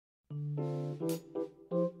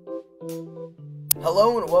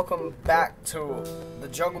Hello and welcome back to the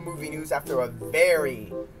Jungle Movie News after a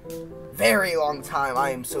very, very long time.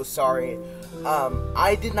 I am so sorry.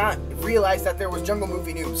 I did not realize that there was Jungle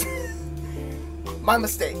Movie News. My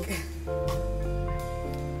mistake.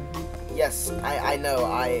 Yes, I know.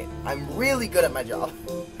 I'm really good at my job.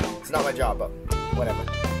 It's not my job, but whatever.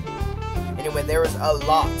 Anyway, there is a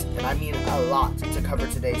lot, and I mean a lot, to cover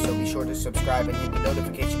today, so be sure to subscribe and hit the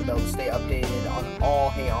notification bell to stay updated on all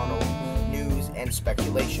Hey Arnold news and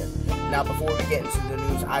speculation. Now, before we get into the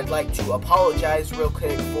news, I'd like to apologize real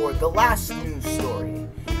quick for the last news story.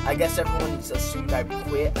 I guess everyone's assumed I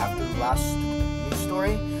quit after the last news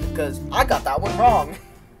story, because I got that one wrong.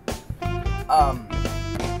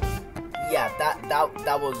 Yeah,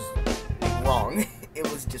 that was wrong. It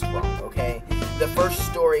was just wrong, okay? The first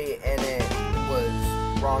story and it was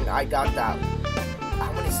wrong. I got that.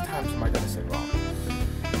 How many times am I gonna say wrong?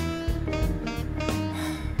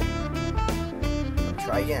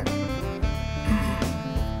 Try again.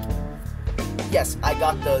 Yes, I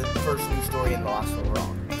got the first news story and the last one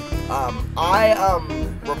wrong. I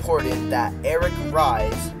reported that Eric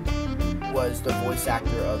Rise was the voice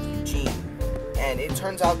actor of Eugene, and it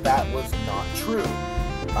turns out that was not true.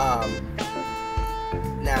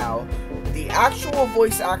 Now, the actual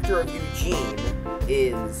voice actor of Eugene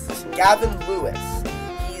is Gavin Lewis.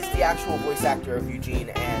 He is the actual voice actor of Eugene,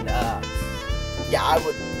 and yeah, I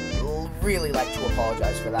would really like to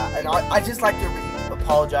apologize for that. And I just like to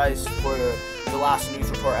apologize for the last news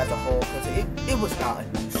report as a whole, because it was not a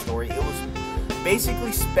news story. It was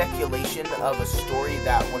basically speculation of a story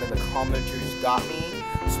that one of the commenters got me.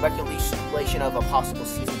 Speculation of a possible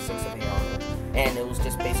season 6 of Hey Arnold. And it was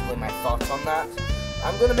just basically my thoughts on that.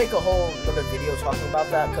 I'm going to make a whole other video talking about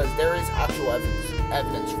that, because there is actual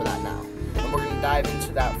evidence for that now. And we're going to dive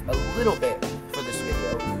into that a little bit for this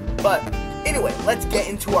video. But anyway, let's get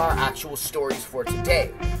into our actual stories for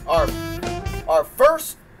today. Our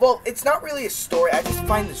first, well, it's not really a story. I just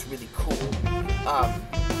find this really cool.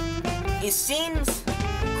 It seems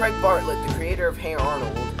Craig Bartlett, the creator of Hey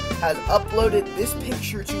Arnold, has uploaded this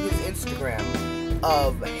picture to his Instagram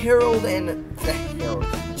of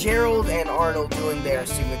Gerald and Arnold doing their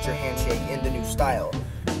signature handshake in the new style.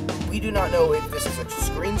 We do not know if this is a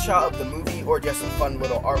screenshot of the movie or just a fun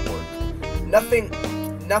little artwork. Nothing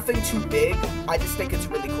too big. I just think it's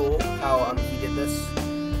really cool how he did this.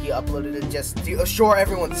 He uploaded it just to assure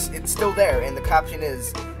everyone it's still there, and the caption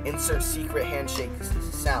is "Insert secret handshake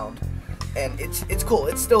sound," and it's cool.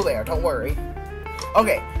 It's still there. Don't worry.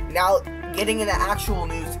 Okay, now getting into actual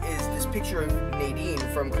news is this picture of Nadine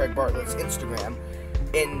from Craig Bartlett's Instagram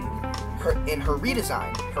in her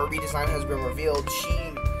redesign. Her redesign has been revealed.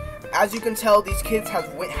 She, as you can tell, these kids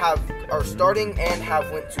are starting and have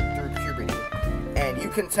went through puberty, and you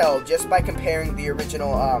can tell just by comparing the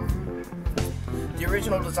original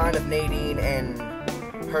design of Nadine and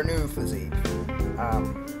her new physique.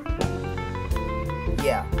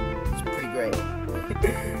 Yeah, it's pretty great.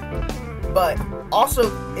 But also,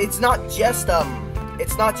 it's not just a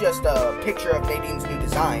picture of Nadine's new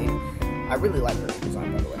design. I really like her new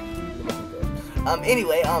design, by the way. They're looking good.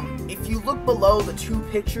 Anyway, if you look below the two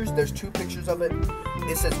pictures, there's two pictures of it.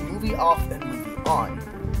 It says movie off and movie on.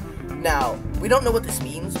 Now, we don't know what this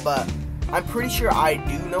means, but I'm pretty sure I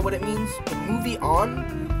do know what it means. The movie on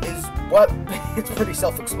is what, it's pretty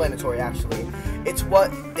self-explanatory actually. It's what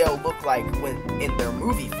they'll look like when in their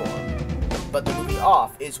movie form. But the movie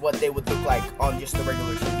off is what they would look like on just a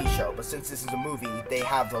regular TV show. But since this is a movie, they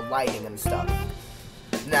have the lighting and stuff.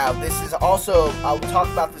 Now, this is also, I'll talk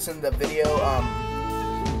about this in the video,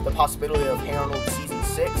 the possibility of Hey Arnold Season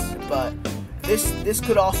 6. But this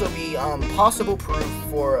could also be possible proof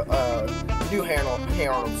for new Hey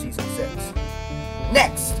Arnold Season 6.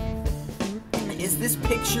 Next is this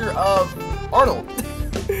picture of Arnold.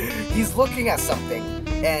 He's looking at something,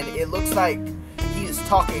 and it looks like is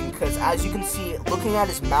talking, because as you can see, looking at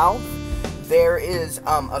his mouth, there is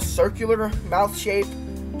a circular mouth shape,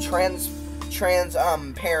 transparent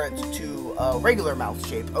to a regular mouth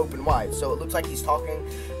shape, open wide. So it looks like he's talking,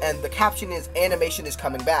 and the caption is "Animation is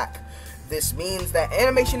coming back." This means that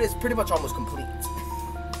animation is pretty much almost complete.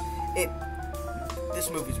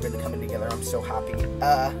 This movie's really coming together. I'm so happy.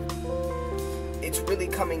 It's really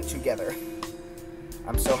coming together.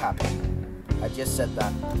 I'm so happy. I just said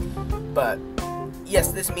that, but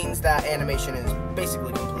yes, this means that animation is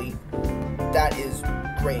basically complete. That is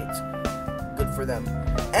great. Good for them.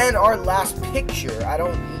 And our last picture,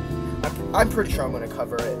 I'm pretty sure I'm going to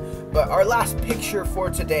cover it, but our last picture for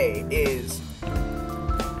today is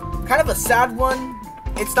kind of a sad one.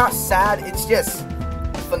 It's not sad, it's just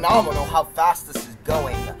phenomenal how fast this is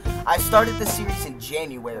going. I started the series in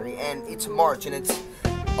January, and it's March, and it's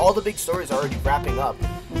all the big stories are already wrapping up.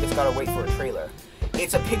 We just gotta wait for a trailer.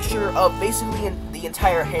 It's a picture of basically the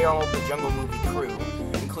entire Hey Arnold the Jungle movie crew,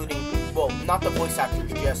 including, well, not the voice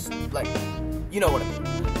actors, just, like, you know what I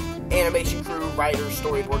mean. Animation crew, writers,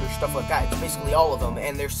 storyboarders, stuff like that. It's basically all of them,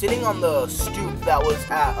 and they're sitting on the stoop that was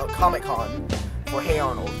at a Comic-Con for Hey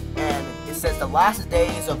Arnold, and it says the last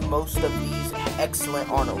days of most of these excellent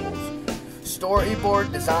Arnolds.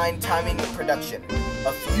 Storyboard, design, timing, and production.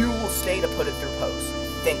 A few will stay to put it through post.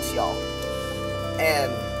 Thanks, y'all.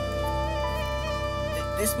 And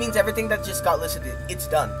this means everything that just got listed, it's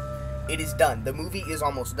done. It is done. The movie is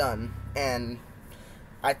almost done, and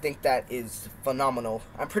I think that is phenomenal.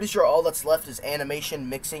 I'm pretty sure all that's left is animation,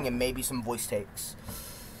 mixing, and maybe some voice takes.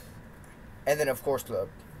 And then, of course,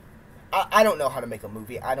 I don't know how to make a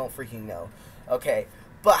movie. I don't freaking know. Okay.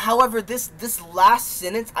 But, however, this last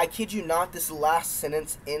sentence, I kid you not, this last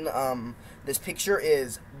sentence in this picture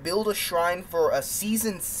is, build a shrine for a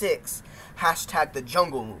Season 6, # The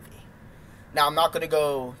Jungle Movie. Now, I'm not going to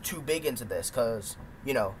go too big into this because,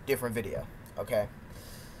 you know, different video. Okay?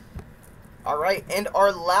 Alright, and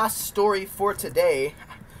our last story for today,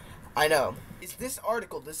 I know, is this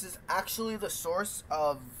article. This is actually the source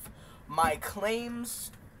of my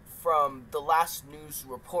claims from the last news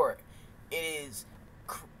report. It is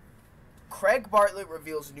Craig Bartlett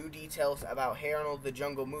reveals new details about Hey Arnold the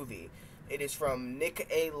Jungle Movie. It is from Nick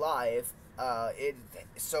A Live. It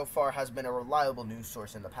so far has been a reliable news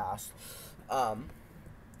source in the past.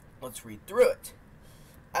 Let's read through it.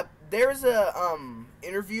 There's a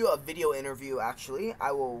video interview actually.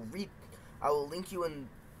 I will link you in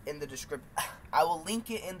the description. I will link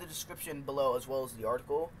it in the description below as well as the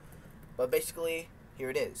article. But basically, here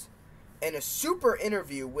it is. In a super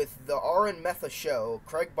interview with the Aaron Metha Show,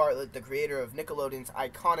 Craig Bartlett, the creator of Nickelodeon's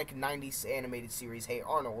iconic 90s animated series Hey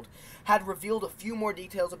Arnold, had revealed a few more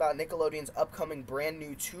details about Nickelodeon's upcoming brand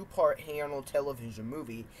new 2-part Hey Arnold television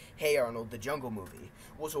movie, Hey Arnold the Jungle Movie,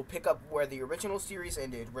 which will pick up where the original series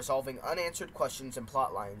ended, resolving unanswered questions and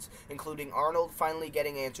plot lines, including Arnold finally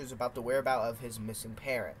getting answers about the whereabouts of his missing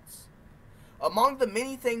parents. Among the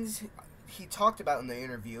many things he talked about in the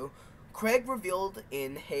interview, Craig revealed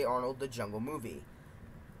in Hey Arnold the Jungle Movie.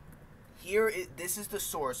 This is the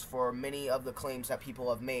source for many of the claims that people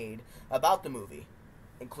have made about the movie,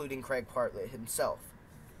 including Craig Bartlett himself.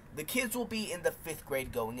 The kids will be in the 5th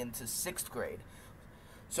grade going into 6th grade.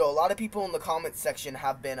 So a lot of people in the comments section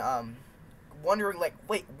have been wondering, like,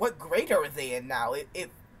 wait, what grade are they in now?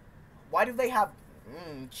 Why do they have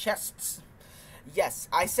chests? Yes,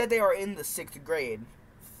 I said they are in the 6th grade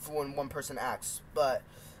when one person asks, but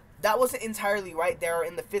that wasn't entirely right. They are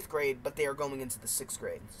in the 5th grade, but they are going into the 6th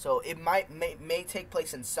grade. So it may take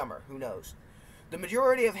place in summer. Who knows? The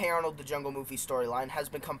majority of Hey Arnold the Jungle Movie storyline has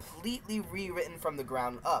been completely rewritten from the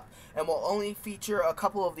ground up, and will only feature a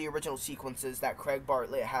couple of the original sequences that Craig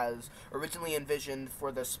Bartlett has originally envisioned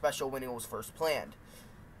for the special when it was first planned.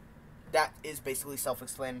 That is basically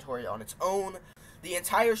self-explanatory on its own. The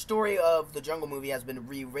entire story of the Jungle Movie has been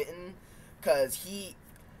rewritten because he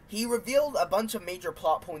revealed a bunch of major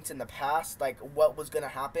plot points in the past, like what was going to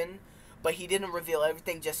happen, but he didn't reveal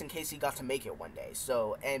everything just in case he got to make it one day.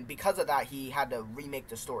 So, and because of that, he had to remake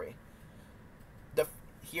the story.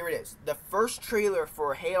 Here it is. The first trailer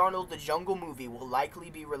for Hey Arnold the Jungle Movie will likely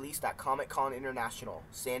be released at Comic-Con International,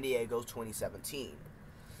 San Diego 2017.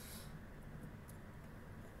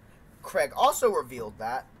 Craig also revealed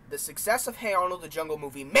that the success of Hey Arnold the Jungle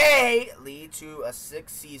Movie may lead to a 6th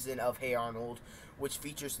season of Hey Arnold, which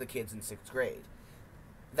features the kids in 6th grade.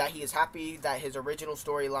 That he is happy that his original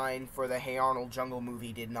storyline for the Hey Arnold Jungle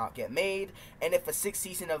Movie did not get made, and if a 6th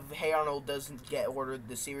season of Hey Arnold doesn't get ordered,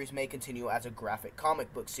 the series may continue as a graphic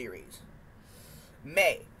comic book series.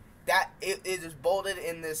 May. That it is bolded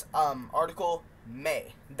in this article,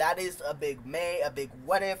 May. That is a big May, a big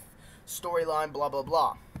what if storyline, blah blah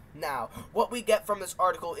blah. Now, what we get from this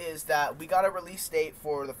article is that we got a release date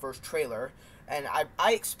for the first trailer, and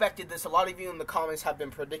I expected this. A lot of you in the comments have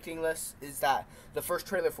been predicting this, is that the first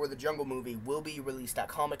trailer for the Jungle Movie will be released at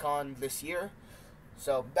Comic-Con this year.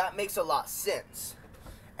 So that makes a lot of sense.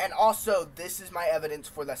 And also, this is my evidence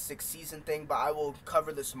for the 6th season thing, but I will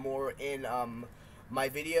cover this more in my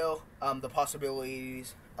video, the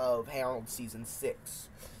possibilities of Hey Arnold Season 6.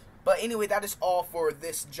 But anyway, that is all for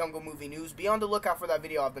this Jungle Movie news. Be on the lookout for that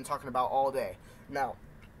video I've been talking about all day. Now,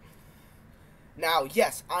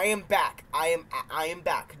 yes, I am back. I am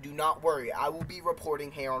back. Do not worry. I will be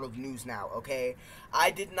reporting Hey Arnold news now, okay?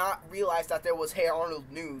 I did not realize that there was Hey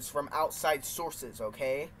Arnold news from outside sources,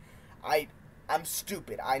 okay? I'm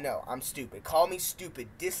stupid. I know. I'm stupid. Call me stupid.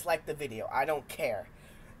 Dislike the video. I don't care.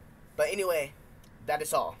 But anyway, that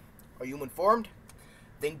is all. Are you informed?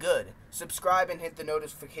 Then good. Subscribe and hit the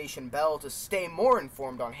notification bell to stay more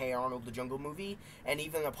informed on Hey Arnold the Jungle Movie and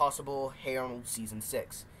even a possible Hey Arnold Season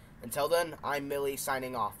 6. Until then, I'm Millie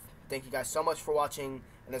signing off. Thank you guys so much for watching,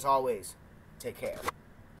 and as always, take care.